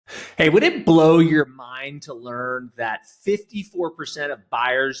Hey, would it blow your mind to learn that 54% of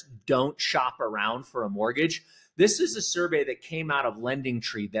buyers don't shop around for a mortgage? This is a survey that came out of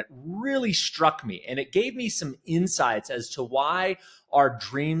LendingTree that really struck me, and it gave me some insights as to why our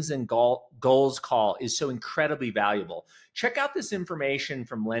dreams and goals call is so incredibly valuable. Check out this information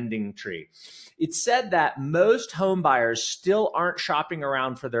from LendingTree. It said that most home buyers still aren't shopping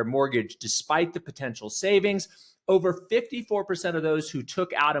around for their mortgage despite the potential savings. Over 54% of those who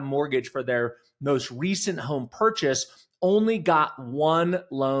took out a mortgage for their most recent home purchase only got one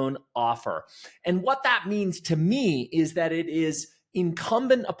loan offer. And what that means to me is that it is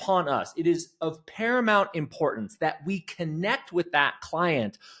incumbent upon us, it is of paramount importance that we connect with that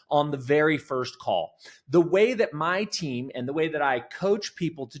client on the very first call. The way that my team and the way that I coach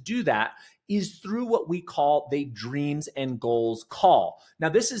people to do that is through what we call the dreams and goals call. Now,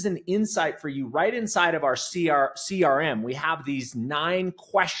 this is an insight for you right inside of our CRM. We have these 9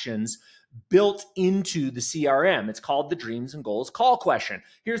 questions built into the CRM. It's called the dreams and goals call question.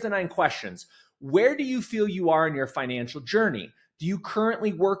 Here's the 9 questions. Where do you feel you are in your financial journey? Do you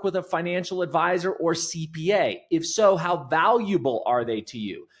currently work with a financial advisor or CPA? If so, how valuable are they to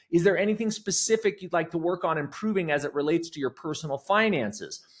you? Is there anything specific you'd like to work on improving as it relates to your personal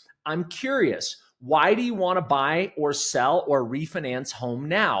finances? I'm curious, why do you want to buy or sell or refinance home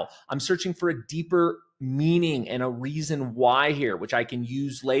now? I'm searching for a deeper meaning and a reason why here, which I can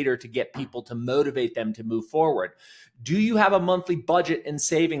use later to get people to motivate them to move forward. Do you have a monthly budget and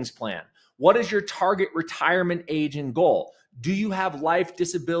savings plan? What is your target retirement age and goal? Do you have life,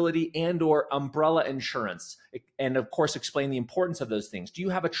 disability, and or umbrella insurance? And of course, explain the importance of those things. Do you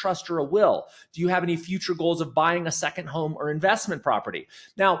have a trust or a will? Do you have any future goals of buying a second home or investment property?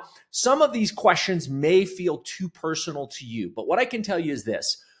 Now, some of these questions may feel too personal to you, but what I can tell you is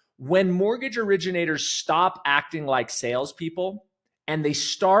this. When mortgage originators stop acting like salespeople and they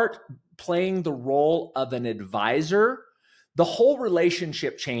start playing the role of an advisor, the whole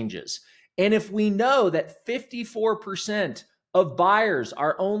relationship changes. And if we know that 54% of buyers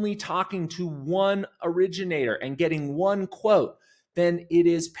are only talking to one originator and getting one quote, then it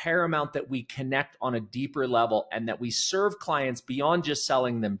is paramount that we connect on a deeper level and that we serve clients beyond just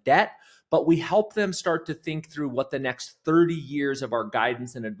selling them debt, but we help them start to think through what the next 30 years of our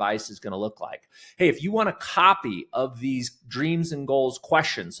guidance and advice is going to look like. Hey, if you want a copy of these dreams and goals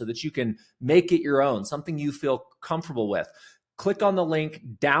questions so that you can make it your own, something you feel comfortable with, click on the link,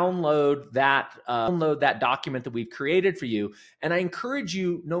 download that document that we've created for you. And I encourage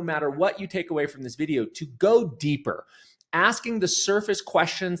you, no matter what you take away from this video, to go deeper. Asking the surface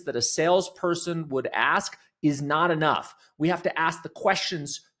questions that a salesperson would ask is not enough. We have to ask the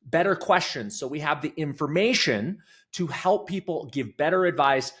questions, better questions, so we have the information to help people give better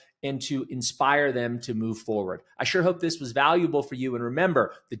advice and to inspire them to move forward. I sure hope this was valuable for you. And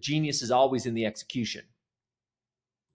remember, the genius is always in the execution.